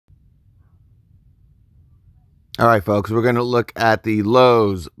All right, folks, we're going to look at the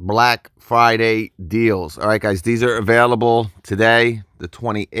Lowe's Black Friday deals. All right, guys, these are available today, the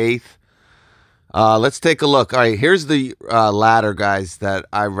 28th. Let's take a look. All right, here's the ladder, guys, that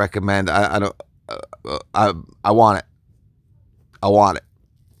I recommend. I want it. I want it.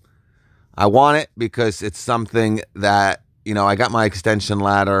 I want it because it's something that, I got my extension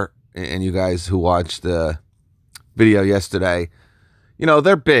ladder, and you guys who watched the video yesterday,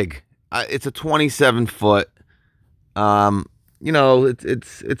 they're big. It's a 27-foot.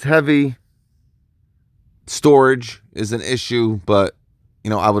 It's heavy. Storage is an issue, but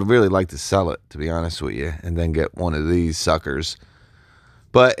I would really like to sell it, to be honest with you, and then get one of these suckers.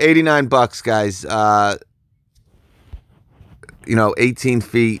 But $89, guys. 18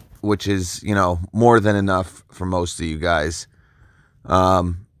 feet, which is more than enough for most of you guys.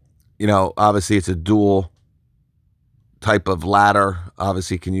 Obviously it's a dual type of ladder.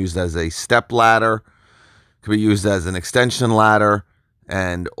 Obviously, you can use it as a step ladder. Could be used as an extension ladder,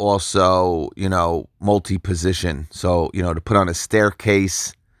 and also, multi-position. So, to put on a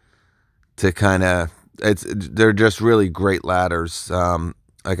staircase to they're just really great ladders.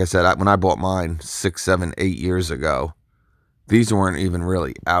 Like I said, when I bought mine 6, 7, 8 years ago, these weren't even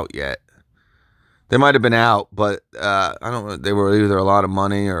really out yet. They might have been out, but I don't know. They were either a lot of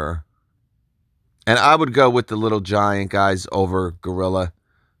money and I would go with the Little Giant, guys, over Gorilla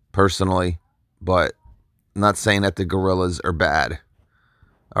personally, but I'm not saying that the Gorillas are bad.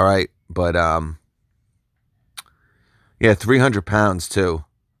 All right. But, 300 pounds too.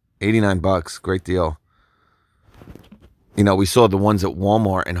 $89. Great deal. We saw the ones at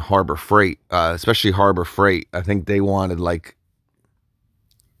Walmart and Harbor Freight, especially Harbor Freight. I think they wanted like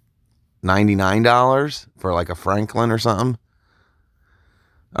 $99 for like a Franklin or something.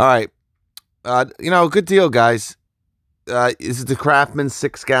 All right. Good deal, guys. This is the Craftsman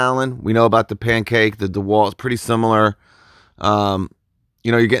 6-gallon. We know about the Pancake. The DeWalt is pretty similar.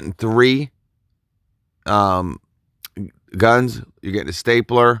 You're getting 3 guns. You're getting a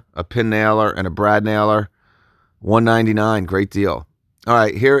stapler, a pin nailer, and a brad nailer. $199. Great deal. All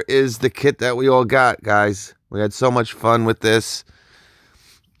right, here is the kit that we all got, guys. We had so much fun with this.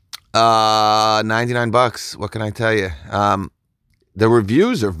 $99. What can I tell you? The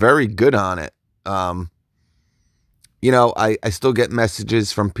reviews are very good on it. I still get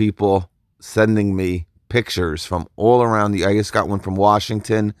messages from people sending me pictures from all around I just got one from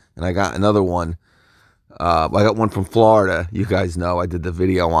Washington, and I got another one. I got one from Florida. You guys know I did the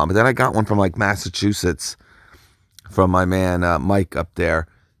video on, but then I got one from like Massachusetts from my man Mike up there,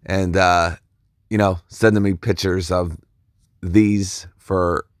 and sending me pictures of these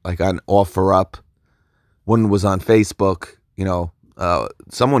for like an offer up. One was on Facebook.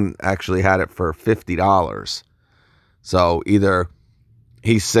 Someone actually had it for $50. So either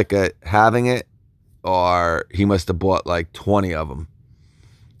he's sick of having it, or he must have bought like 20 of them.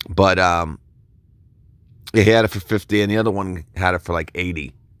 But he had it for 50, and the other one had it for like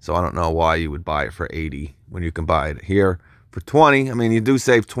 80. So I don't know why you would buy it for 80 when you can buy it here for 20. I mean, you do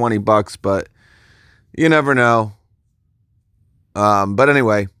save $20, but you never know. But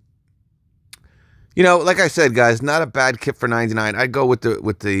anyway, like I said, guys, not a bad kit for $99. I'd go with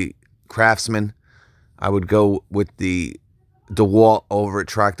the Craftsman. I would go with the DeWalt over at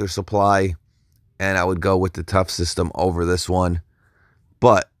Tractor Supply, and I would go with the Tough System over this one.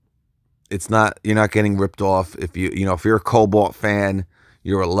 But you're not getting ripped off if if you're a Cobalt fan,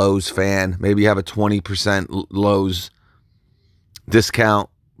 you're a Lowe's fan, maybe you have a 20% Lowe's discount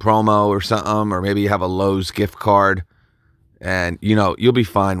promo or something, or maybe you have a Lowe's gift card, and you'll be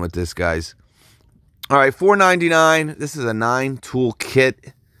fine with this, guys. All right, $4.99. This is a 9-tool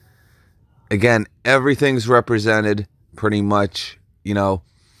kit. Again, everything's represented pretty much.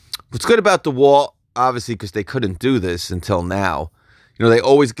 What's good about DeWalt, obviously, because they couldn't do this until now. They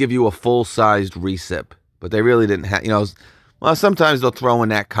always give you a full-sized recip, but they really didn't have, well, sometimes they'll throw in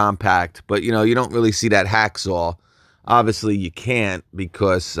that compact, but, you don't really see that hacksaw. Obviously, you can't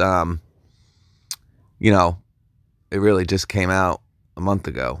because, it really just came out a month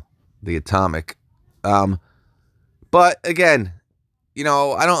ago, the Atomic. But again,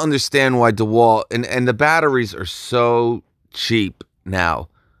 I don't understand why DeWalt, and the batteries are so cheap now,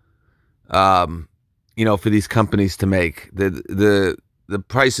 for these companies to make. The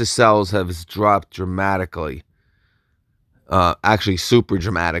price of cells has dropped dramatically, actually super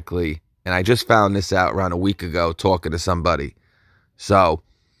dramatically. And I just found this out around a week ago talking to somebody. So,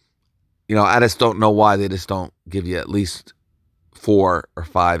 I just don't know why they just don't give you at least 4 or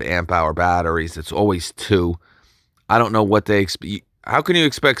 5 amp hour batteries. It's always 2. I don't know what they expect. How can you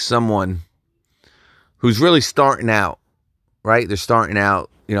expect someone who's really starting out, right? They're starting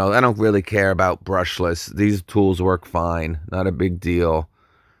out, I don't really care about brushless. These tools work fine. Not a big deal.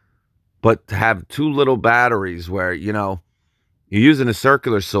 But to have two little batteries where, you're using a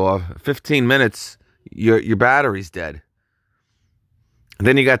circular saw, 15 minutes, your battery's dead. And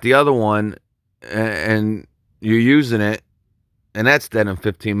then you got the other one, and you're using it, and that's dead in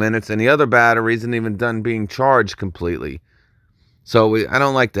 15 minutes, and the other battery isn't even done being charged completely. So I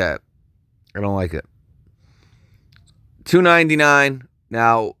don't like that. I don't like it. $2.99.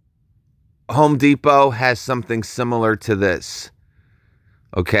 Now, Home Depot has something similar to this.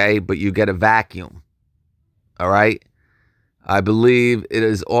 Okay, but you get a vacuum. All right? I believe it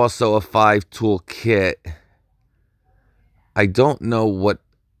is also a 5-tool kit. I don't know what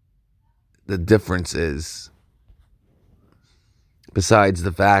the difference is besides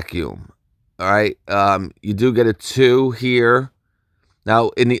the vacuum. All right? You do get a 2 here. Now,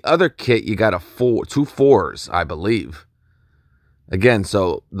 in the other kit, you got 2 4s, I believe. Again,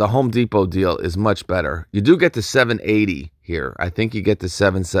 so the Home Depot deal is much better. You do get the 780 here. I think you get the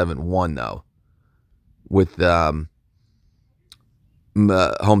 771, though, with Home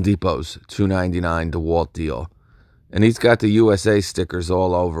Depot's $2.99 DeWalt deal. And he's got the USA stickers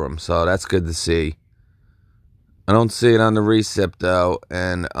all over him, so that's good to see. I don't see it on the recip, though,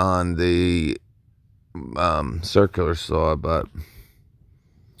 and on the circular saw, but...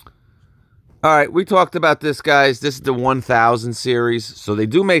 All right, we talked about this, guys. This is the 1000 series. So they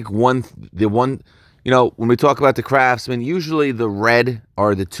do make when we talk about the Craftsman, usually the red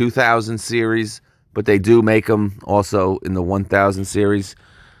are the 2000 series, but they do make them also in the 1000 series.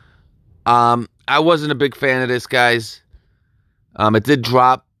 I wasn't a big fan of this, guys. It did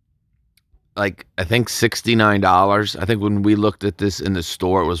drop, I think $69. I think when we looked at this in the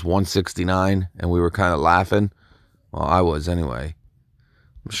store, it was $169, and we were kind of laughing. Well, I was anyway.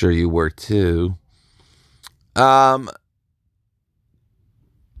 I'm sure you were too. Yeah,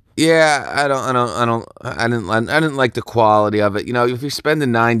 I didn't like the quality of it. If you're spending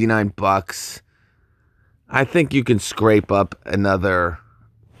 $99, I think you can scrape up another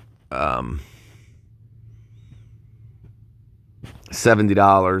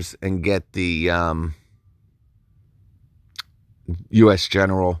 $70 and get the US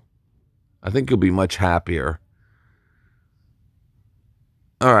General. I think you'll be much happier.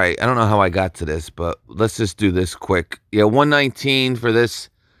 All right, I don't know how I got to this, but let's just do this quick. Yeah, $119 for this.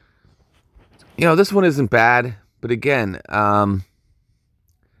 This one isn't bad, but again,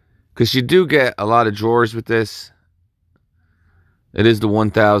 because you do get a lot of drawers with this. It is the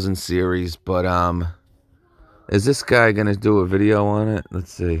 1000 series, but is this guy gonna do a video on it?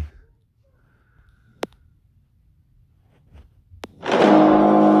 Let's see.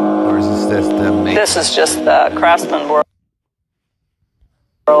 Or is this them? This is just the Craftsman world.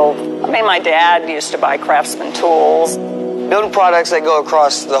 I mean, my dad used to buy Craftsman tools. Building products that go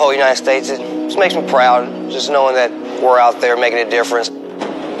across the whole United States, it just makes me proud, just knowing that we're out there making a difference.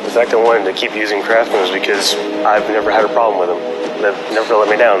 The fact I wanted to keep using Craftsman was because I've never had a problem with them. They've never let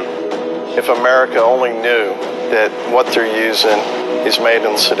me down. If America only knew that what they're using is made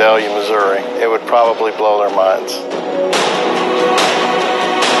in Sedalia, Missouri, it would probably blow their minds.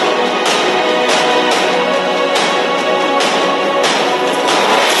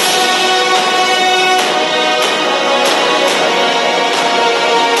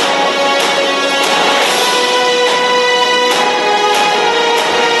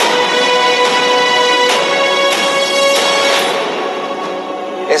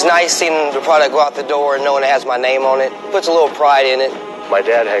 It's nice seeing the product go out the door and knowing it has my name on it. Puts a little pride in it. My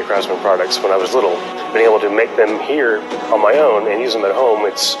dad had Craftsman products when I was little. Being able to make them here on my own and use them at home,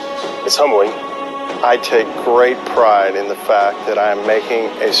 it's humbling. I take great pride in the fact that I am making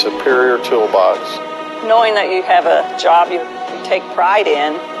a superior toolbox. Knowing that you have a job you take pride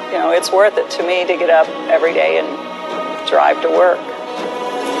in, it's worth it to me to get up every day and drive to work.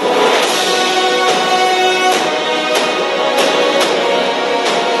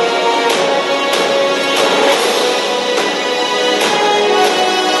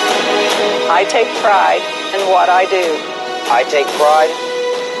 I take pride in what I do. I take pride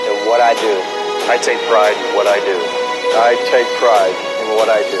in what I do. I take pride in what I do. I take pride in what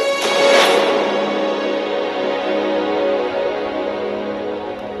I do.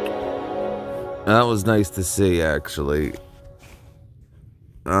 That was nice to see, actually.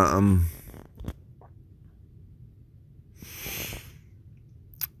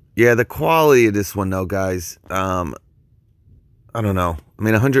 Yeah, the quality of this one, though, guys. I don't know. I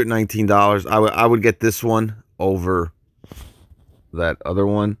mean, $119. I would get this one over that other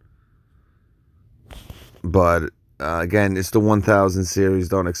one. But again, it's the 1000 series.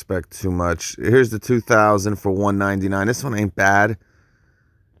 Don't expect too much. Here's the 2000 for $199. This one ain't bad.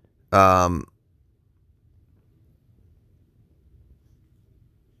 Um,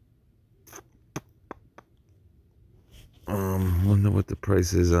 wonder what the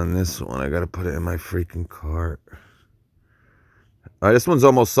price is on this one. I gotta put it in my freaking cart. All right, this one's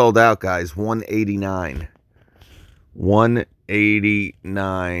almost sold out, guys. $189.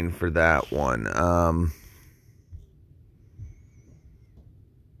 $189 for that one.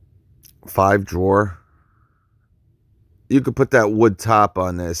 5-drawer. You could put that wood top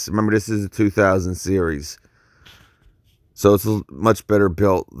on this. Remember, this is a 2000 series. So it's much better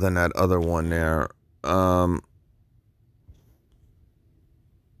built than that other one there. $199.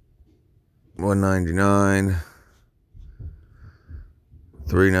 $399.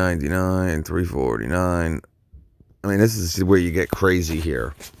 $349. I mean, this is where you get crazy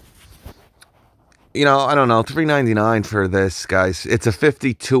here. You know, I don't know. $399 for this, guys. It's a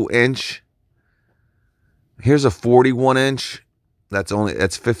 52-inch. Here's a 41-inch. That's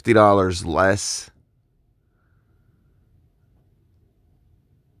 $50 less.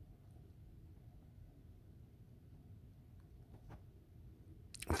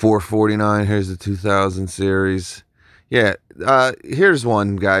 $449. Here's the 2000 series. Yeah. Here's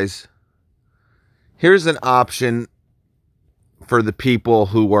one, guys. Here's an option for the people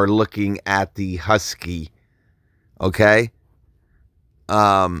who are looking at the Husky. Okay.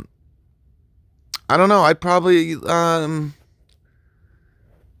 I don't know. I'd probably, they're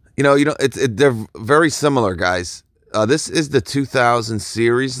very similar, guys. This is the 2000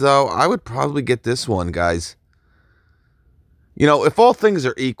 series, though. I would probably get this one, guys. You know, if all things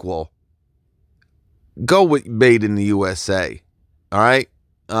are equal, go with made in the USA. All right.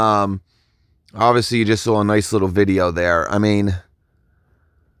 Obviously, you just saw a nice little video there. I mean,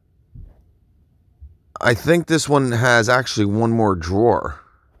 I think this one has actually one more drawer.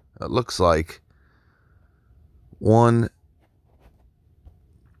 It looks like one.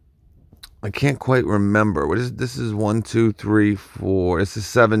 I can't quite remember. What is this? Is 1, 2, 3, 4. It's a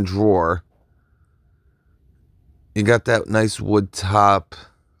 7-drawer. You got that nice wood top.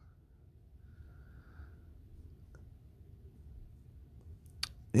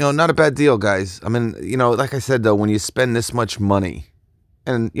 You know, not a bad deal, guys. I mean, you know, like I said, though, when you spend this much money,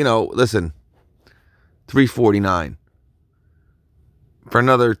 and, you know, listen, $349 for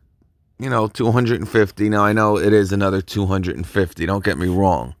another, you know, $250. Now, I know it is another $250. Don't get me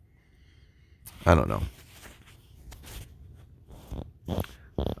wrong. I don't know.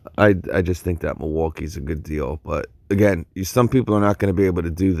 I just think that Milwaukee's a good deal. But, again, some people are not going to be able to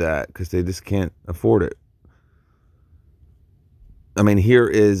do that because they just can't afford it. I mean, here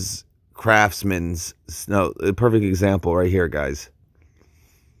is Craftsman's. No, a perfect example right here, guys.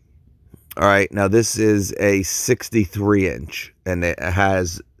 All right, now this is a 63-inch, and it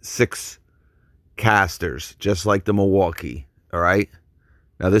has 6 casters, just like the Milwaukee. All right,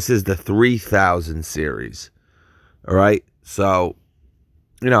 now this is the 3000 series. All right, so,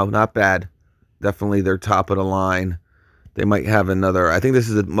 you know, not bad. Definitely their top of the line. They might have another. I think this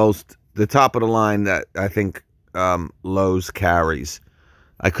is the top of the line that I think Lowe's carries.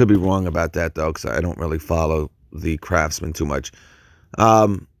 I could be wrong about that, though, because I don't really follow the Craftsman too much.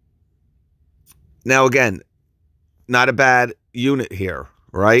 Now, again, not a bad unit here,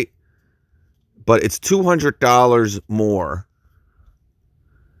 right? But it's $200 more.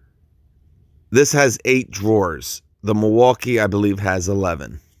 This has 8 drawers. The Milwaukee, I believe, has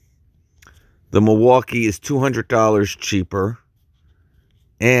 11. The Milwaukee is $200 cheaper,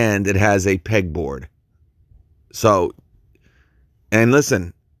 and it has a pegboard. So, and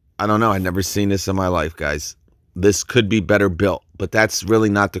listen, I don't know. I've never seen this in my life, guys. This could be better built, but that's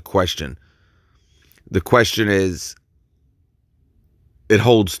really not the question. The question is, it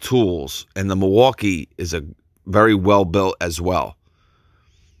holds tools, and the Milwaukee is a very well built as well.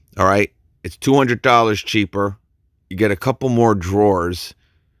 All right, it's $200 cheaper. You get a couple more drawers,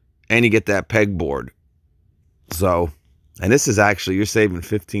 and you get that pegboard. So, and this is actually, you're saving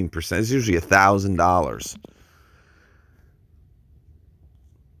 15%. It's usually $1,000.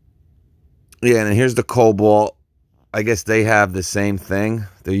 Yeah, and here's the Cobalt. I guess they have the same thing.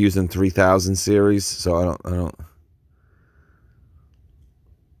 They're using 3000 series, so I don't.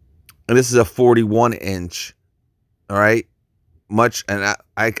 And this is a 41-inch. All right, and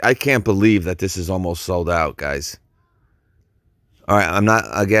I can't believe that this is almost sold out, guys. All right, I'm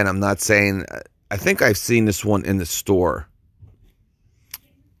not saying. I think I've seen this one in the store,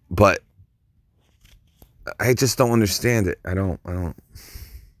 but I just don't understand it. I don't.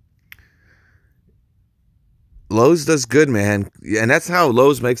 Lowe's does good, man, and that's how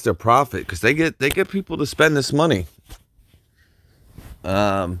Lowe's makes their profit, because they get people to spend this money.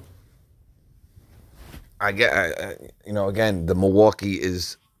 Again, the Milwaukee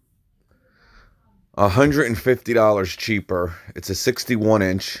is $150 cheaper. It's a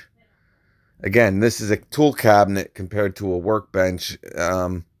 61-inch. Again, this is a tool cabinet compared to a workbench,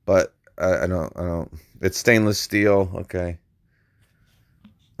 but I don't. It's stainless steel. Okay.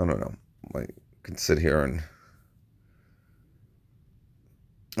 I don't know. I can sit here and.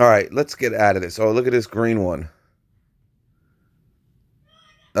 All right, let's get out of this. Oh, look at this green one.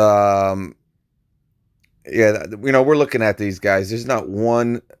 Yeah, we're looking at these guys. There's not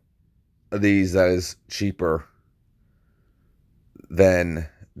one of these that is cheaper than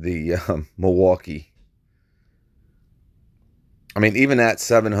the Milwaukee. I mean, even that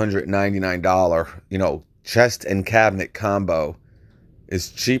 $799, chest and cabinet combo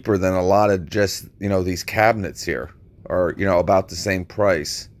is cheaper than a lot of just, these cabinets here, or, about the same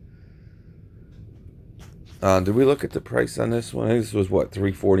price. Did we look at the price on this one? I think this was what,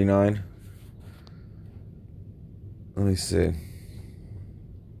 $349? Let me see.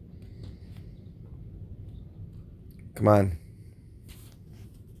 Come on.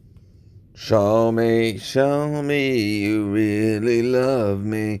 Show me you really love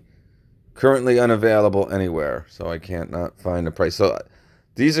me. Currently unavailable anywhere, so I can't not find a price. So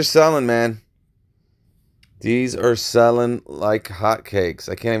these are selling, man. These are selling like hotcakes.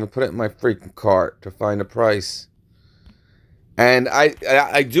 I can't even put it in my freaking cart to find a price. And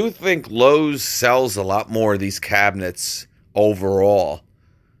I do think Lowe's sells a lot more of these cabinets overall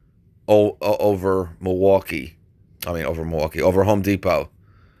over Milwaukee. Over Home Depot.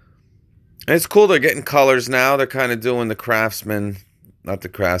 And it's cool they're getting colors now. They're kind of doing the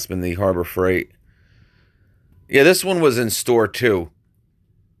the Harbor Freight. Yeah, this one was in store too.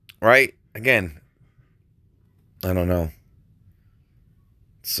 Right? Again, I don't know.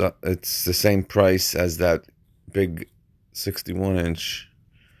 So it's the same price as that big 61-inch.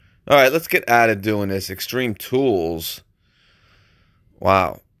 All right, let's get out of doing this. Extreme Tools.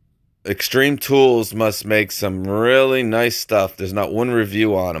 Wow. Extreme Tools must make some really nice stuff. There's not one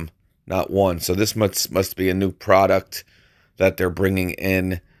review on them. Not one. So this must be a new product that they're bringing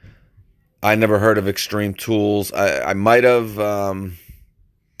in. I never heard of Extreme Tools. I might have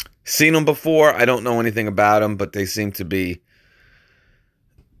seen them before. I don't know anything about them, but they seem to be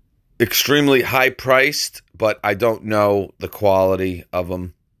extremely high priced, but I don't know the quality of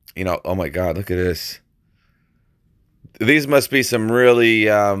them. Oh my God, look at this. These must be some really,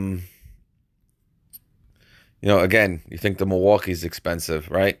 again, you think the Milwaukee's expensive,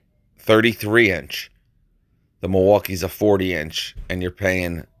 right? 33-inch. The Milwaukee's a 40-inch, and you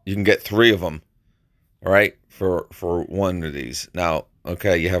can get 3 of them, all right, for one of these. Now,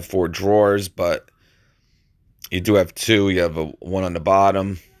 okay, you have 4 drawers, but you do have 2. You have one on the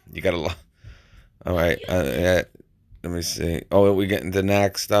bottom. You got a lot. All right, yeah. Let me see. Oh, are we getting the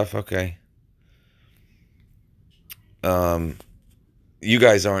knack stuff? Okay. You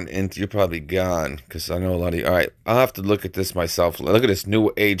guys aren't into. You're probably gone because I know a lot of you. All right, I'll have to look at this myself. Look at this new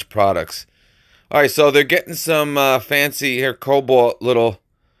age products. All right, so they're getting some fancy here cobalt little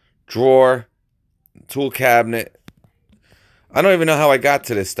drawer, tool cabinet. I don't even know how I got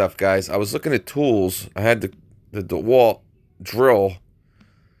to this stuff, guys. I was looking at tools. I had the DeWalt drill.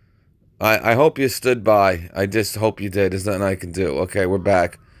 I hope you stood by. I just hope you did. There's nothing I can do. Okay, we're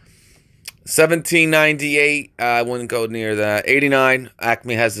back. $17.98. I wouldn't go near that. $89.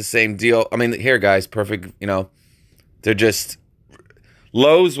 Acme has the same deal. I mean, here, guys, perfect. They're just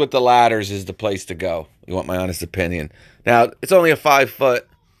Lowe's with the ladders is the place to go. You want my honest opinion? Now it's only a 5-foot,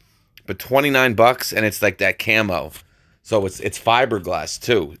 but $29, and it's like that camo. So it's fiberglass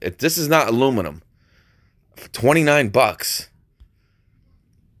too. This is not aluminum. For $29.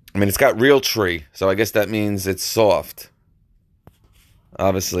 I mean, it's got real tree, so I guess that means it's soft.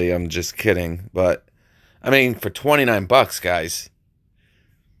 Obviously, I'm just kidding, but I mean, for $29, guys.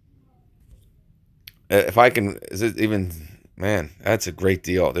 If I can, is it even? Man, that's a great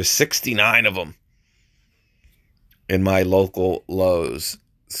deal. There's 69 of them in my local Lowe's,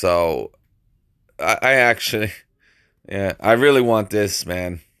 so I actually, yeah, I really want this,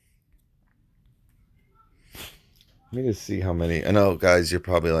 man. Let me just see how many. I know, guys, you're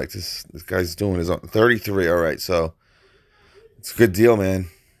probably like, this guy's doing his own. 33, all right, so it's a good deal, man.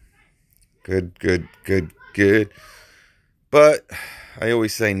 Good. But I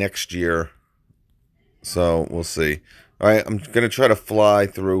always say next year, so we'll see. All right, I'm going to try to fly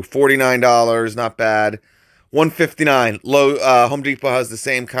through. $49, not bad. $159. Home Depot has the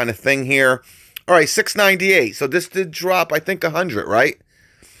same kind of thing here. All right, $698. So this did drop, I think, $100, right?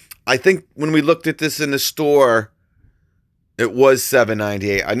 I think when we looked at this in the store, it was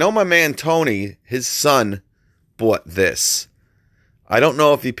 $798. I know my man Tony, his son, bought this. I don't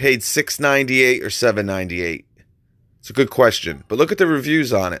know if he paid $698 or $798. It's a good question. But look at the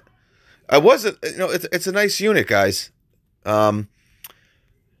reviews on it. I wasn't, it's a nice unit, guys. Um,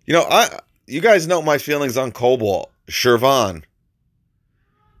 you guys know my feelings on Cobalt. Shervan,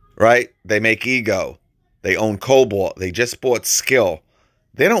 right? They make Ego. They own Cobalt. They just bought Skill.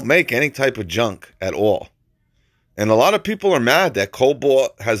 They don't make any type of junk at all. And a lot of people are mad that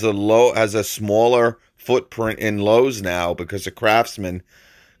Cobalt has a smaller footprint in Lowe's now because of Craftsman,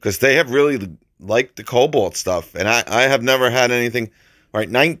 because they have really liked the Cobalt stuff. And I have never had anything. All right,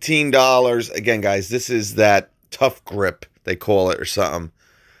 $19. Again, guys, this is that tough grip, they call it, or something.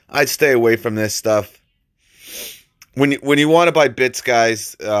 I'd stay away from this stuff. When you want to buy bits,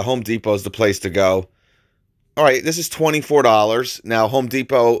 guys, Home Depot is the place to go. All right, this is $24. Now, Home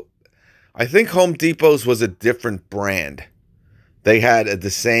Depot, I think Home Depot's was a different brand. They had the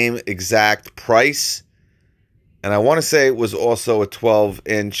same exact price. And I want to say it was also a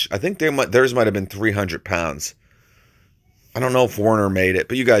 12-inch. I think theirs might have been 300 pounds. I don't know if Warner made it,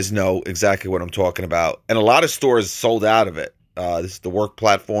 but you guys know exactly what I'm talking about. And a lot of stores sold out of it. This is the work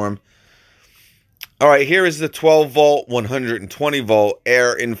platform. All right, here is the 12-volt, 120-volt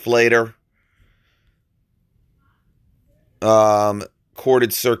air inflator.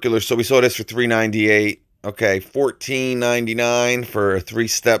 Corded circular. So we saw this for $398. Okay, $14.99 for a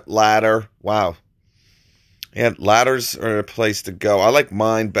 3-step ladder. Wow. Yeah, ladders are a place to go. I like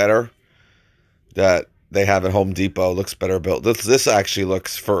mine better that they have at Home Depot. Looks better built. This actually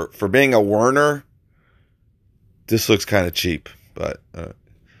looks, for being a Werner, this looks kind of cheap. But all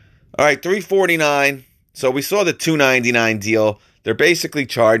right, $349. So we saw the $299 deal. They're basically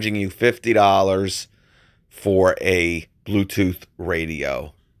charging you $50 for a Bluetooth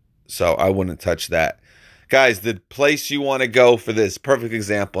radio. So I wouldn't touch that. Guys, the place you want to go for this, perfect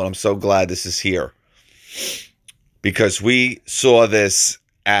example, and I'm so glad this is here, because we saw this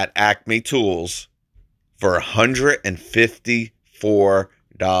at Acme Tools for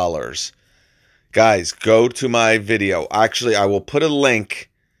 $154. Guys, go to my video. Actually, I will put a link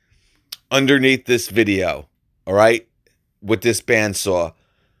underneath this video, all right, with this bandsaw,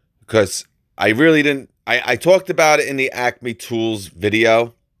 because I really didn't, I talked about it in the Acme Tools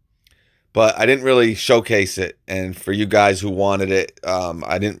video, but I didn't really showcase it. And for you guys who wanted it,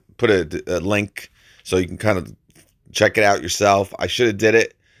 I didn't put a link so you can kind of check it out yourself. I should have did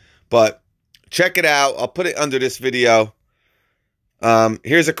it, but check it out. I'll put it under this video.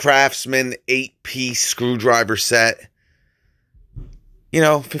 Here's a Craftsman 8-piece screwdriver set.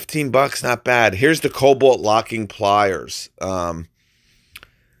 15 bucks, not bad. Here's the Cobalt locking pliers.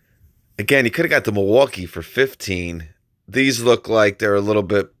 Again, you could have got the Milwaukee for 15. These look like they're a little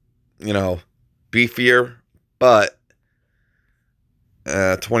bit, beefier, but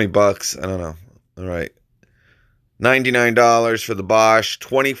 20 bucks, I don't know. All right. $99 for the Bosch,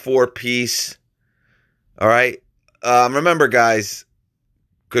 24-piece. All right. Remember, guys,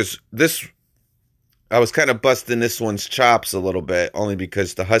 because I was kind of busting this one's chops a little bit, only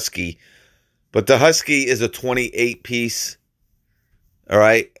because the Husky. But the Husky is a 28-piece. All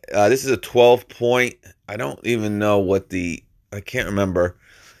right. This is a 12-point. I don't even know I can't remember.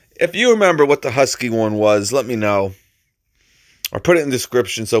 If you remember what the Husky one was, let me know. Or put it in the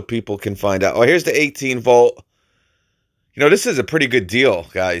description so people can find out. Oh, here's the 18-volt. This is a pretty good deal,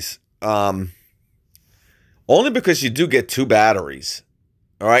 guys. Only because you do get 2 batteries.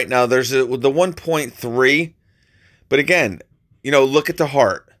 All right, now there's the 1.3, but again, look at the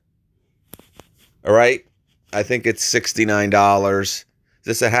heart. All right, I think it's $69. Is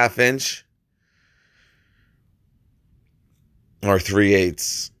this a 1/2 inch or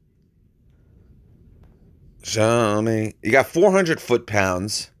 3/8? Show me. You got 400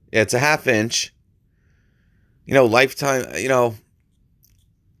 foot-pounds. Yeah, it's a 1/2 inch. Lifetime.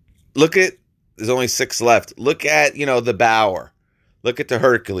 Look at. There's only 6 left. Look at the Bauer. Look at the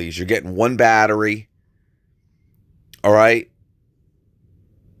Hercules. You're getting 1 battery. All right.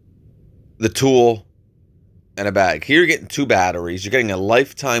 The tool and a bag. Here you're getting 2 batteries. You're getting a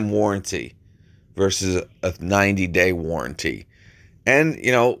lifetime warranty versus a 90-day warranty. And,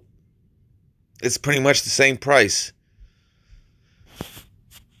 it's pretty much the same price.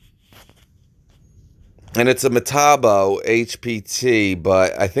 And it's a Metabo HPT,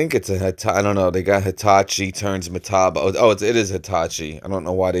 but I think it's I don't know. They got Hitachi turns Metabo. Oh, it is Hitachi. I don't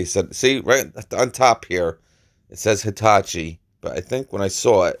know why they said. See, right on top here, it says Hitachi. But I think when I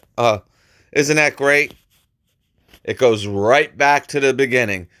saw it, isn't that great? It goes right back to the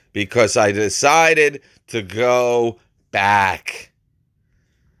beginning because I decided to go back.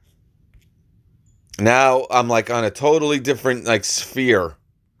 Now I'm like on a totally different sphere.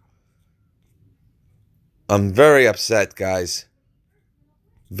 I'm very upset, guys.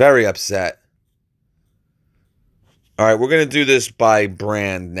 Very upset. All right, we're going to do this by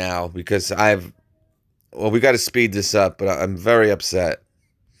brand now because we got to speed this up, but I'm very upset.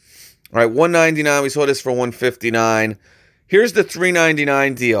 All right, $199. We saw this for $159. Here's the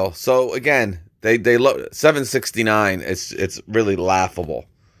 $399 deal. So again, they $769. It's really laughable.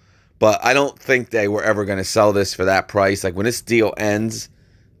 But I don't think they were ever going to sell this for that price. Like when this deal ends,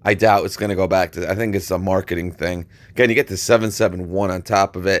 I doubt it's going to go back to. I think it's a marketing thing. Again, you get the 771 on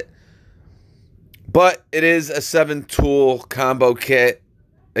top of it. But it is a 7-tool combo kit.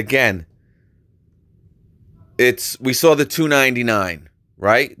 Again, we saw the $299,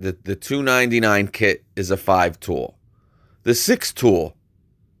 right? The $299 kit is a 5-tool. The 6-tool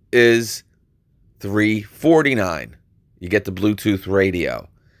is $349. You get the Bluetooth radio.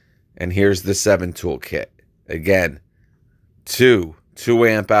 And here's the 7-tool kit. Again, two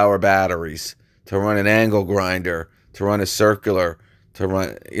 2-amp-hour batteries to run an angle grinder, to run a circular, to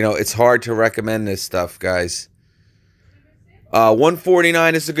run, it's hard to recommend this stuff, guys.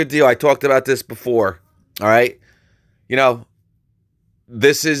 $149 is a good deal. I talked about this before. All right.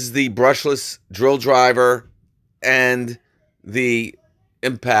 This is the brushless drill driver and the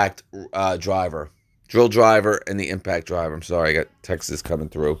impact driver. Drill driver and the impact driver. I'm sorry, I got texts coming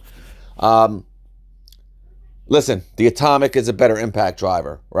through. Listen, the Atomic is a better impact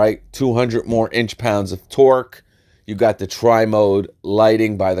driver, right? 200 more inch-pounds of torque. You got the tri-mode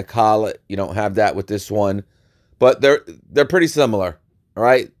lighting by the collet. You don't have that with this one. But they're pretty similar, all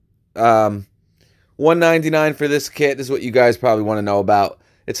right? $199 for this kit is what you guys probably want to know about.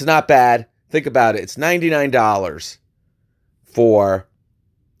 It's not bad. Think about it. It's $99 for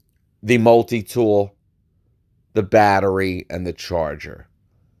the multi-tool, the battery, and the charger.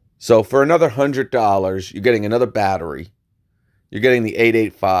 So for another $100, you're getting another battery. You're getting the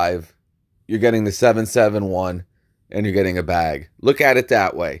 885. You're getting the 771. And you're getting a bag. Look at it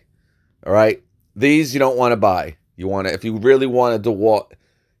that way. All right? These you don't want to buy. If you really want a DeWalt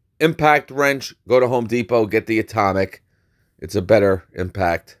impact wrench, go to Home Depot, get the Atomic. It's a better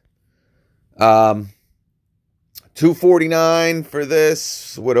impact. $249 for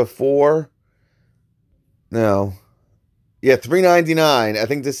this with a 4. No. Yeah, $399. I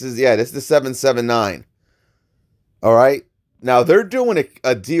think this is the 779. All right? Now, they're doing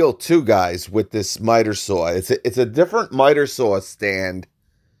a deal, too, guys, with this miter saw. It's a different miter saw stand,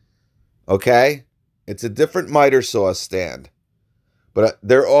 okay? It's a different miter saw stand. But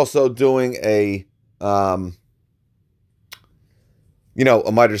they're also doing a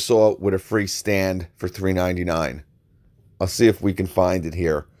miter saw with a free stand for $399. I'll see if we can find it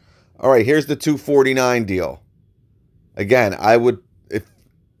here. All right, here's the $249 deal. Again, I don't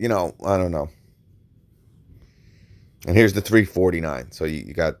know. And here's the $349. So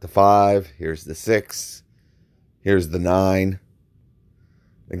you got the 5. Here's the 6. Here's the 9.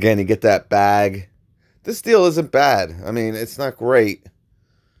 Again, you get that bag. This deal isn't bad. I mean, it's not great.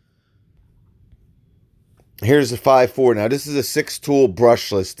 Here's the 5.4. Now, this is a 6-tool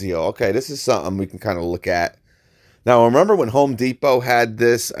brushless deal. Okay, this is something we can kind of look at. Now, remember when Home Depot had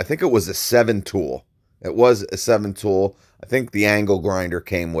this? I think it was a 7-tool. It was a 7-tool. I think the angle grinder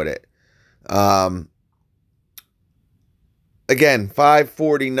came with it. Again,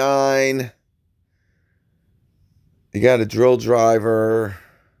 $549. You got a drill driver.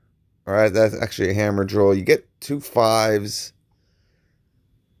 All right, that's actually a hammer drill. You get 2 5s.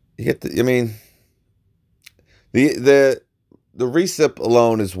 You get the recip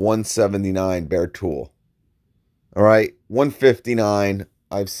alone is $179 bare tool. All right, $159.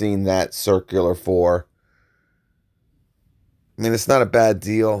 I've seen that circular for. I mean, it's not a bad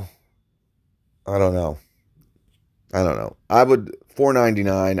deal. I don't know. I would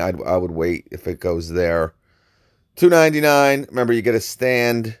 $499. I would wait if it goes there. $299. Remember, you get a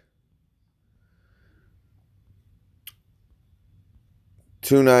stand.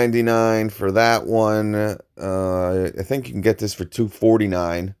 $299 for that one. I think you can get this for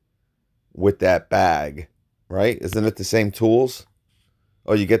 $249 with that bag, right? Isn't it the same tools?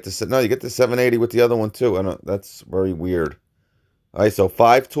 Oh, you get the 780 with the other one too. That's very weird. All right, so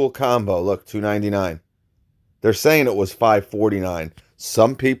 5-tool combo. Look, $299. They're saying it was $549.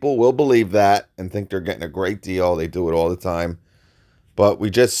 Some people will believe that and think they're getting a great deal. They do it all the time. But we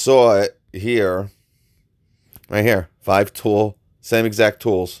just saw it here. Right here. 5-tool. Same exact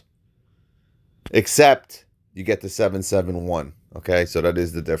tools. Except you get the 771. Okay, so that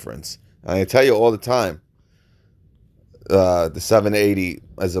is the difference. And I tell you all the time, the 780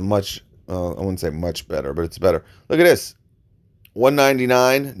 is a much, I wouldn't say much better, but it's better. Look at this.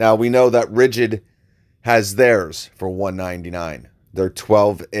 $199. Now we know that Rigid has theirs for $199. They're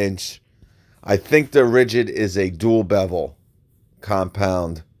 12-inch. I think the Rigid is a dual bevel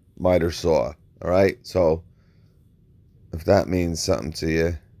compound miter saw. All right, so if that means something to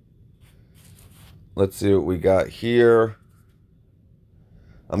you. Let's see what we got here.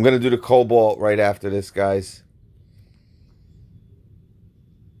 I'm going to do the Cobalt right after this, guys.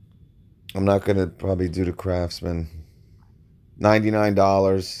 I'm not going to probably do the Craftsman.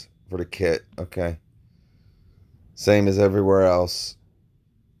 $99 for the kit. Okay. Same as everywhere else.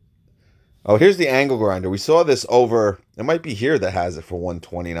 Oh, here's the angle grinder. We saw this over. It might be here that has it for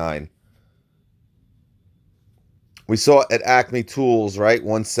 $129. We saw it at Acme Tools, right?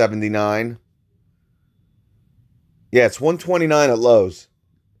 $179. Yeah, it's $129 at Lowe's.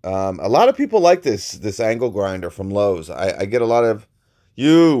 A lot of people like this angle grinder from Lowe's. I get a lot of,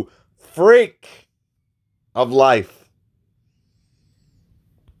 you freak of life.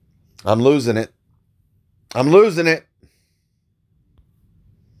 I'm losing it. I'm losing it.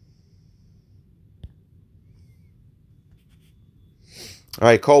 All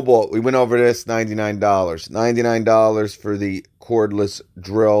right, Cobalt. We went over this, $99. $99 for the cordless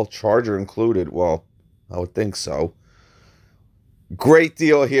drill, charger included. Well, I would think so. Great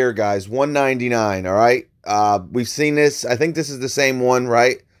deal here, guys. $199. All right. We've seen this. I think this is the same one,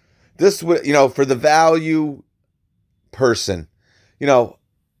 right? This would, for the value person,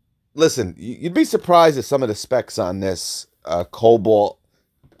 listen, you'd be surprised at some of the specs on this Cobalt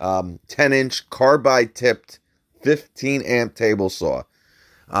 10-inch carbide tipped 15 amp table saw.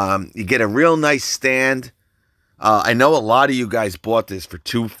 You get a real nice stand. I know a lot of you guys bought this for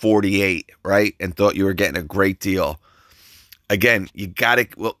 $248, right? And thought you were getting a great deal. Again, you got to,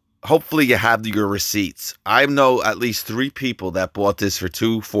 well, hopefully you have your receipts. I know at least 3 people that bought this for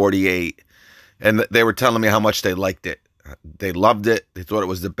 $248, and they were telling me how much they liked it. They loved it. They thought it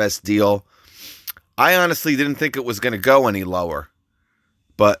was the best deal. I honestly didn't think it was going to go any lower.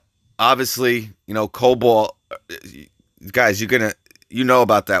 But obviously, Cobalt, guys, you know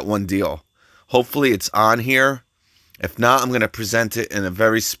about that one deal. Hopefully it's on here. If not, I'm going to present it in a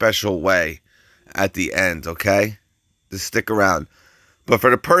very special way at the end, okay? Just stick around. But for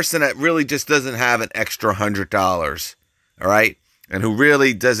the person that really just doesn't have an extra $100, all right, and who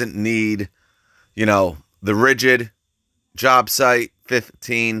really doesn't need, the rigid job site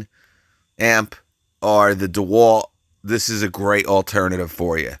 15 amp or the DeWalt, this is a great alternative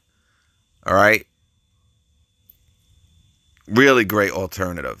for you, all right? Really great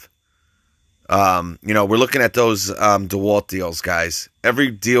alternative. We're looking at those DeWalt deals, guys. Every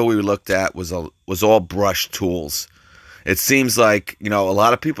deal we looked at was all brush tools. It seems like, a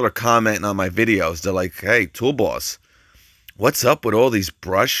lot of people are commenting on my videos. They're like, hey, Tool Boss, what's up with all these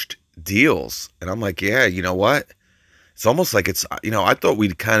brushed deals? And I'm like, yeah, you know what? It's almost like it's, I thought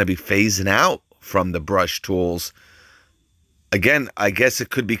we'd kind of be phasing out from the brush tools. Again, I guess it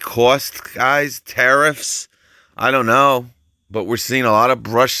could be cost, guys, tariffs. I don't know. But we're seeing a lot of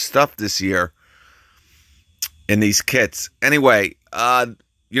brush stuff this year in these kits. Anyway, if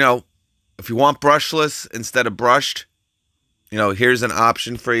you want brushless instead of brushed, here's an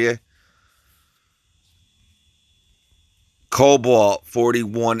option for you. Cobalt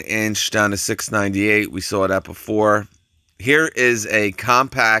 41-inch down to $698. We saw that before. Here is a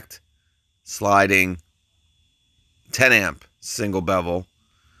compact sliding 10 amp single bevel.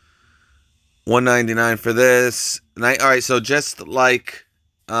 $199 for this. All right, so just like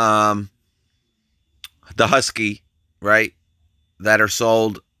the Husky, right, that are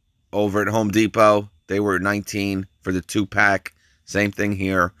sold over at Home Depot, they were $19 for the 2-pack. Same thing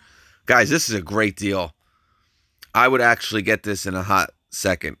here. Guys, this is a great deal. I would actually get this in a hot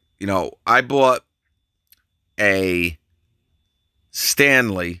second. I bought a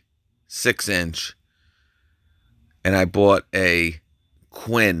Stanley 6-inch, and I bought a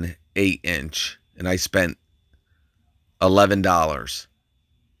Quinn 8-inch, and I spent $11.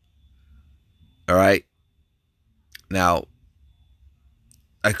 All right. Now,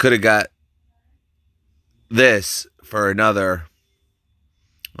 I could have got this for another.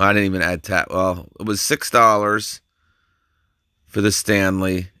 I didn't even add tap. Well, it was $6 for the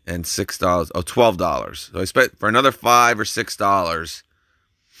Stanley and $6. Oh, $12. So I spent for another $5 or $6.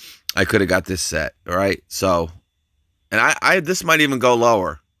 I could have got this set. All right. So, and I this might even go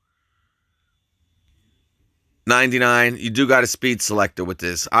lower. $99. You do got a speed selector with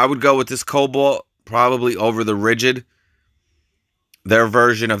this. I would go with this Cobalt probably over the Rigid, their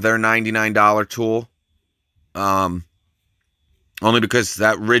version of their $99 tool. Only because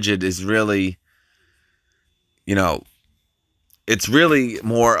that Rigid is really, it's really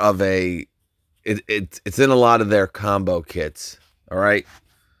more of a, it's in a lot of their combo kits. All right.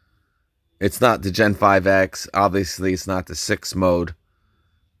 It's not the Gen 5X. Obviously, it's not the 6 mode.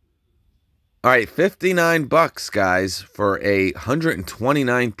 All right, $59, guys, for a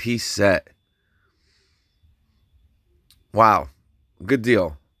 129-piece set. Wow, good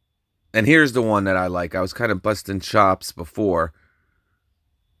deal. And here's the one that I like. I was kind of busting chops before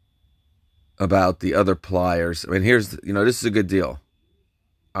about the other pliers. I mean, here's, this is a good deal.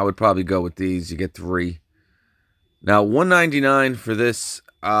 I would probably go with these. You get 3. Now, $199 for this.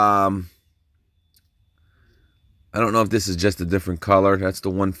 I don't know if this is just a different color. That's the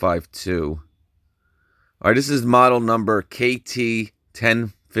 152. All right, this is model number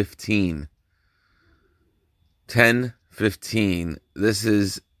KT1015. 1015. This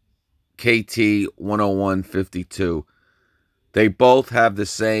is KT10152. They both have the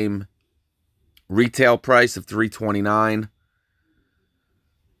same retail price of $329,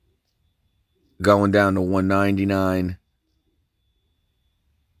 going down to $199.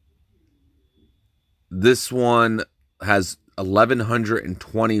 This one has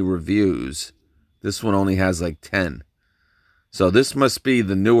 1,120 reviews. This one only has like 10. So this must be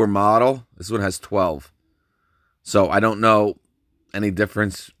the newer model. This one has 12. So I don't know any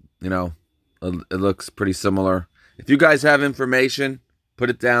difference. It looks pretty similar. If you guys have information, put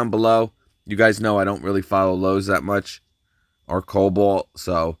it down below. You guys know I don't really follow Lowe's that much, or Cobalt.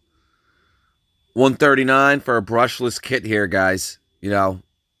 So $139 for a brushless kit here, guys.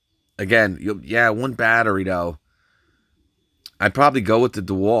 Again, one battery though. I'd probably go with the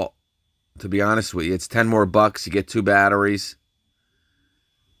DeWalt, to be honest with you. It's 10 more bucks. You get 2 batteries.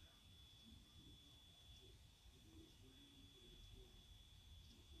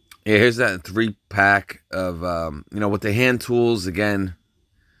 Yeah, here's that 3-pack of with the hand tools. Again,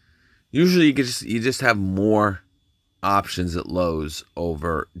 usually you just have more options at Lowe's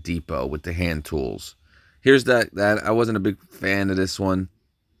over Depot with the hand tools. Here's that I wasn't a big fan of this one.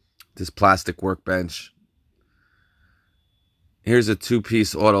 This plastic workbench. Here's a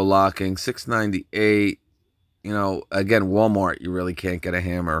 2-piece auto locking, $6.98. Again, Walmart, you really can't get a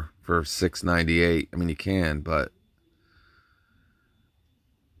hammer for $6.98. I mean, you can, but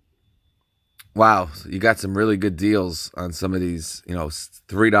wow, you got some really good deals on some of these. $3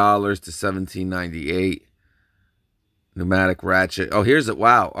 to $17.98. Pneumatic ratchet. Oh, here's it.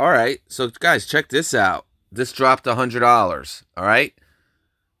 Wow. All right. So, guys, check this out. This dropped $100. All right.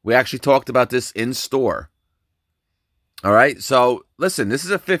 We actually talked about this in store. All right. So, listen, this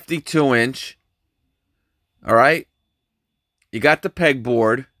is a 52-inch. All right. You got the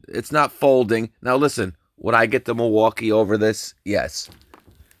pegboard. It's not folding. Now, listen, would I get the Milwaukee over this? Yes.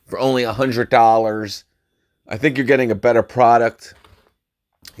 For only $100. I think you're getting a better product.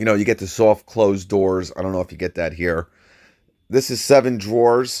 You get the soft closed doors. I don't know if you get that here. This is 7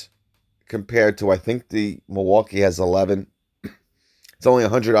 drawers compared to, I think the Milwaukee has 11. It's only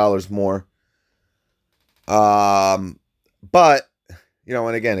 $100 more. But,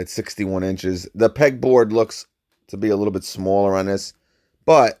 and again, it's 61 inches. The pegboard looks to be a little bit smaller on this.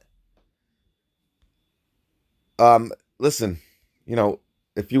 But, listen,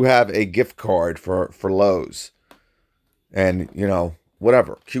 if you have a gift card for Lowe's and,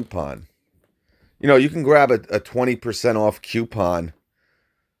 whatever, coupon, you can grab a 20% off coupon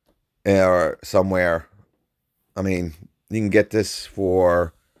or somewhere. I mean, you can get this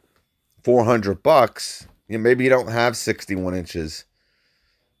for $400. Maybe you don't have 61 inches.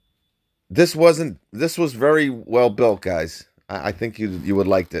 This was very well built, guys. I think you would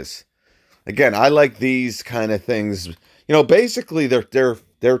like this. Again, I like these kind of things. Basically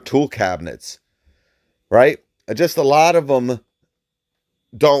they're tool cabinets, right? Just a lot of them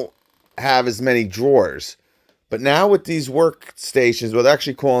don't have as many drawers. But now with these workstations, they're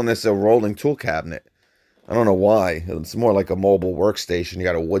actually calling this a rolling tool cabinet. I don't know why. It's more like a mobile workstation. You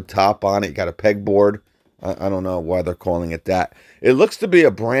got a wood top on it. You got a pegboard. I don't know why they're calling it that. It looks to be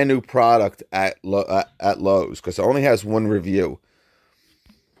a brand new product at Lowe's because it only has 1 review.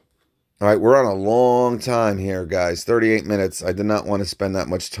 All right, we're on a long time here, guys. 38 minutes. I did not want to spend that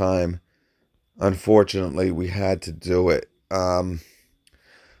much time. Unfortunately, we had to do it.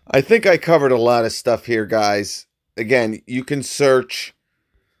 I think I covered a lot of stuff here, guys. Again, you can search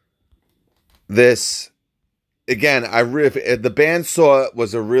this. Again, if the bandsaw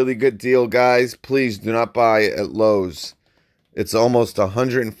was a really good deal, guys, please do not buy it at Lowe's. It's almost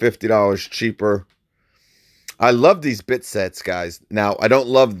 $150 cheaper. I love these bit sets, guys. Now, I don't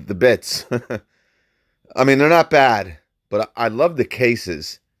love the bits. I mean, they're not bad, but I love the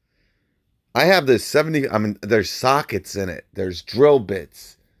cases. I have this 70. I mean, there's sockets in it. There's drill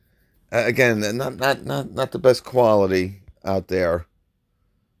bits. Again, not the best quality out there.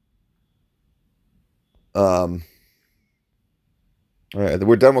 All right,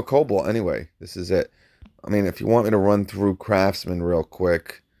 we're done with Cobalt anyway. This is it. I mean, if you want me to run through Craftsman real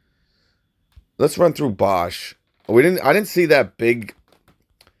quick, let's run through Bosch. I didn't see that big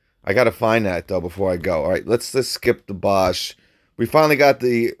I got to find that, though, before I go. All right, let's just skip the Bosch. We finally got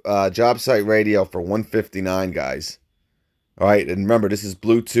the job site radio for $159, guys. All right, and remember, this is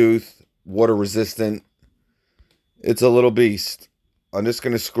Bluetooth, water resistant. It's a little beast. I'm just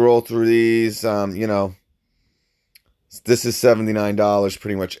going to scroll through these. This is $79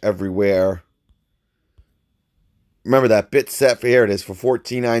 pretty much everywhere. Remember that bit set for here. It is for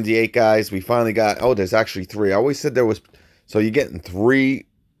 $14.98, guys. We finally got, there's actually 3. I always said there was, so you're getting 3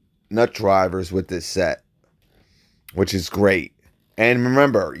 nut drivers with this set, which is great. And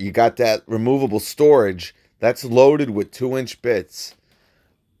remember, you got that removable storage that's loaded with 2-inch bits.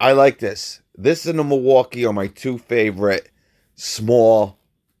 I like this. This and the Milwaukee are my 2 favorite small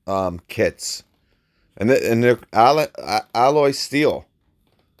kits. And they're alloy steel.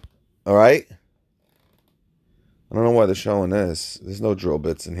 All right? I don't know why they're showing this. There's no drill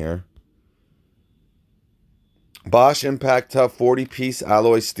bits in here. Bosch Impact Tough 40-piece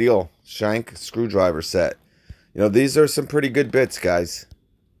alloy steel shank screwdriver set. These are some pretty good bits, guys.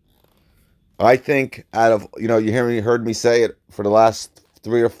 I think out of, you heard me say it for the last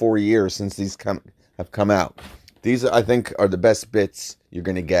 3 or 4 years since these have come out. These, I think, are the best bits you're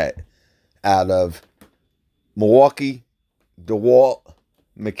going to get out of Milwaukee, DeWalt,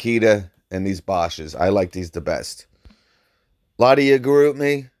 Makita, and these Bosches. I like these the best. A lot of you agree with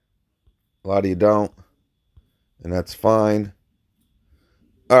me. A lot of you don't. And that's fine.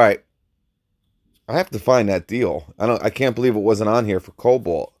 All right. I have to find that deal. I can't believe it wasn't on here for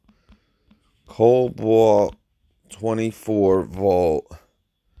Cobalt. Cobalt 24 volt.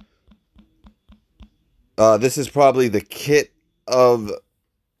 This is probably the kit of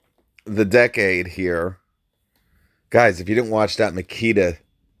the decade here. Guys, if you didn't watch that Makita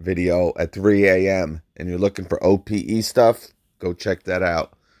video at 3 a.m. and you're looking for OPE stuff, go check that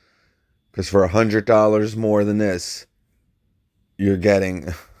out. Because for $100 more than this, you're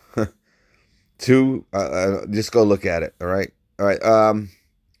getting 2. Just go look at it. All right.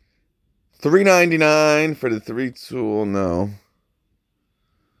 $3.99 for the 3 tool. No.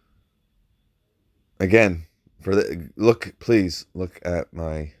 Again, please look at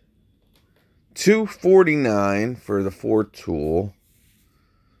my $2.49 for the 4 tool.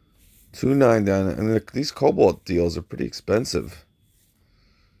 $2.99, and these Cobalt deals are pretty expensive.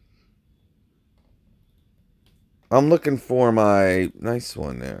 I'm looking for my nice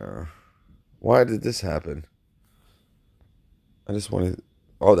one there. Why did this happen? I just want to...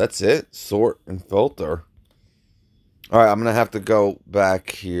 Oh, that's it? Sort and filter. All right, I'm going to have to go back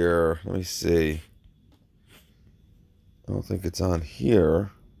here. Let me see. I don't think it's on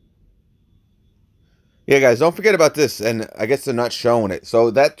here. Yeah, guys, don't forget about this. And I guess they're not showing it.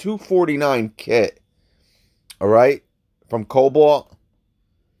 So that $2.49 kit, all right, from Cobalt,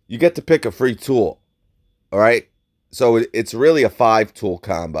 you get to pick a free tool, all right? So it's really a 5-tool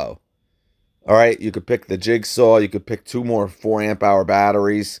combo. All right, you could pick the jigsaw. You could pick 2 more 4 amp hour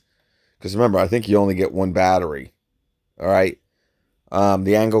batteries. Because remember, I think you only get 1 battery. All right.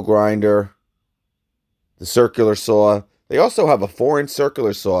 The angle grinder. The circular saw. They also have a 4-inch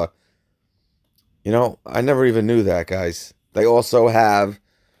circular saw. I never even knew that, guys. They also have,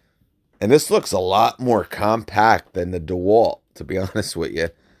 and this looks a lot more compact than the DeWalt, to be honest with you.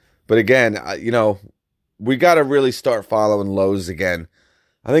 But again, we got to really start following Lowe's again.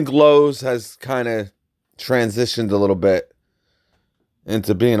 I think Lowe's has kind of transitioned a little bit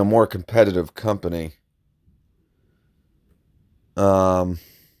into being a more competitive company.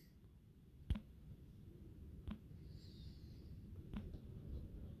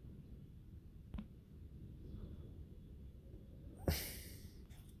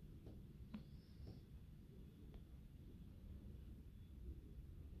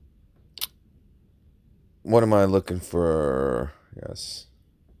 What am I looking for? Yes.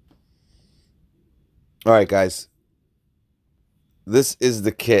 All right, guys. This is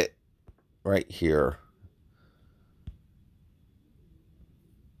the kit right here.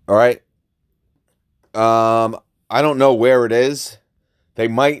 All right. I don't know where it is.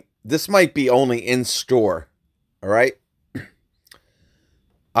 This might be only in store. All right.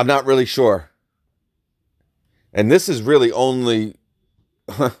 I'm not really sure. And this is really only,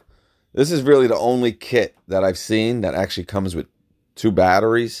 this is really the only kit that I've seen that actually comes with 2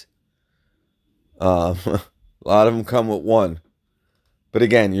 batteries. A lot of them come with 1. But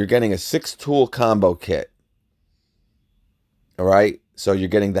again, you're getting a 6-tool combo kit. All right. So you're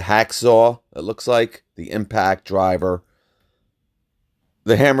getting the hacksaw, it looks like, the impact driver,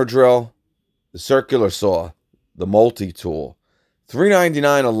 the hammer drill, the circular saw, the multi-tool.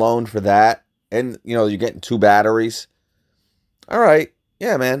 $3.99 alone for that. And, you're getting 2 batteries. All right.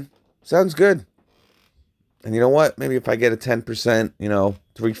 Yeah, man. Sounds good. And you know what? Maybe if I get a 10%,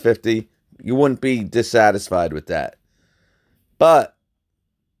 $350, you wouldn't be dissatisfied with that. But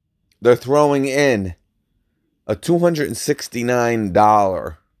they're throwing in a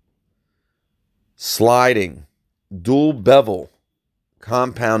 $269 sliding dual bevel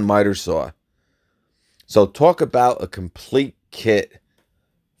compound miter saw. So talk about a complete kit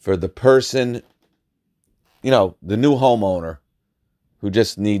for the person, the new homeowner who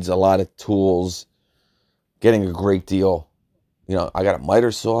just needs a lot of tools, getting a great deal. I got a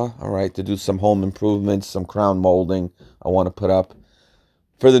miter saw, all right, to do some home improvements, some crown molding I want to put up.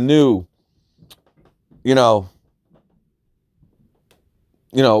 For the new,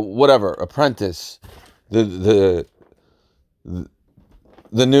 whatever, apprentice, the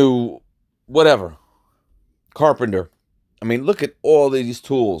new, whatever, carpenter. I mean, look at all these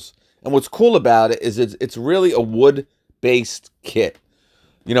tools. And what's cool about it is it's really a wood-based kit.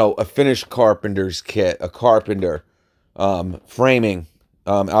 A finished carpenter's kit, a carpenter, framing.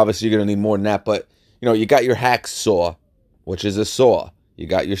 Obviously, you're going to need more than that. But, you got your hacksaw, which is a saw. You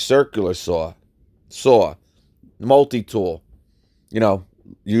got your circular saw, multi-tool,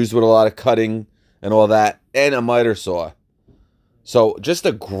 used with a lot of cutting and all that, and a miter saw. So just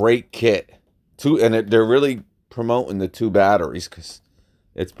a great kit. They're really promoting the 2 batteries because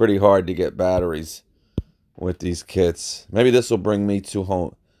it's pretty hard to get batteries with these kits. Maybe this will bring me to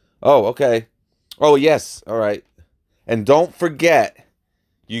home. Oh, okay. Oh, yes. All right. And don't forget,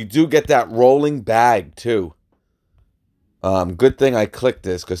 you do get that rolling bag too. Good thing I clicked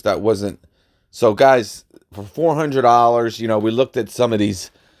this because that wasn't. So guys, for $400, we looked at some of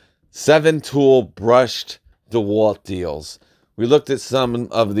these 7-tool brushed DeWalt deals. We looked at some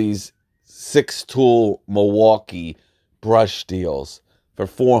of these 6-tool Milwaukee brush deals for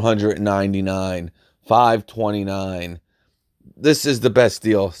 $499, $529. This is the best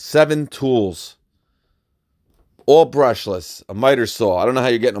deal. 7 tools, all brushless. A miter saw. I don't know how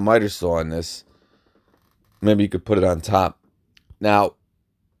you're getting a miter saw on this. Maybe you could put it on top. Now,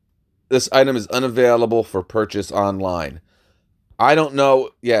 this item is unavailable for purchase online. I don't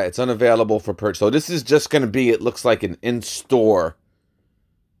know. Yeah, it's unavailable for purchase. So this is just going to be, it looks like an in-store,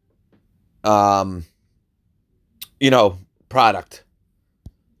 product.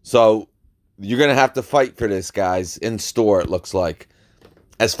 So you're going to have to fight for this, guys, in-store, it looks like.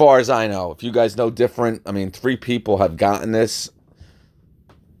 As far as I know. If you guys know different, 3 people have gotten this.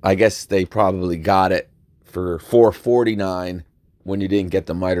 I guess they probably got it for $449 when you didn't get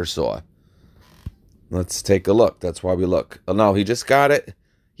the miter saw. Let's take a look. That's why we look. Oh, no, he just got it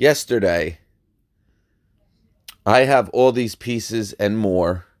yesterday. I have all these pieces and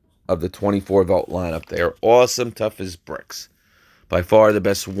more of the 24-volt lineup. They are awesome, tough as bricks. By far the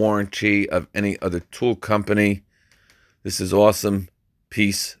best warranty of any other tool company. This is awesome.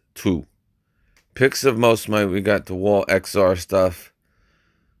 Piece 2. Pics of most of we got DeWalt XR stuff.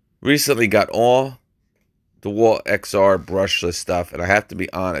 Recently got all DeWalt XR brushless stuff, and I have to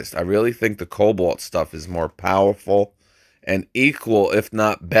be honest, I really think the Cobalt stuff is more powerful and equal, if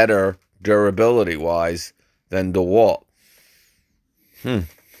not better, durability-wise than DeWalt.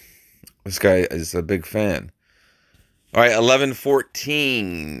 This guy is a big fan. All right,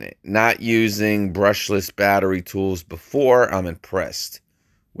 1114. Not using brushless battery tools before. I'm impressed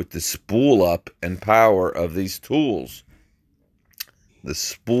with the spool up and power of these tools. The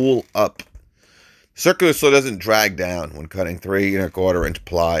spool up. Circular saw doesn't drag down when cutting 3 1/4-inch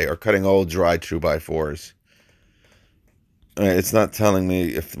ply or cutting old dry 2x4s. It's not telling me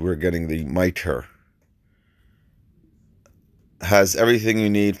if we're getting the miter. Has everything you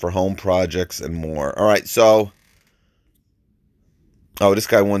need for home projects and more. All right, so. Oh, this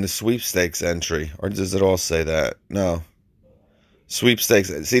guy won the sweepstakes entry. Or does it all say that? No. Sweepstakes.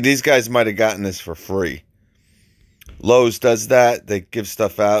 See, these guys might have gotten this for free. Lowe's does that. They give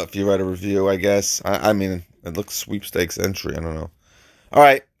stuff out if you write a review, I guess. I mean, it looks sweepstakes entry. I don't know. All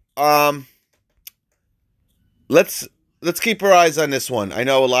right. Let's keep our eyes on this one. I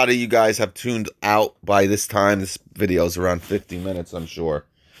know a lot of you guys have tuned out by this time. This video is around 50 minutes, I'm sure.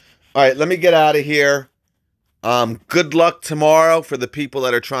 All right, let me get out of here. Good luck tomorrow for the people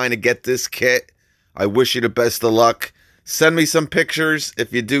that are trying to get this kit. I wish you the best of luck. Send me some pictures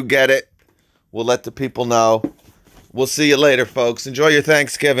if you do get it. We'll let the people know. We'll see you later, folks. Enjoy your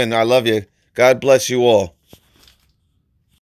Thanksgiving. I love you. God bless you all.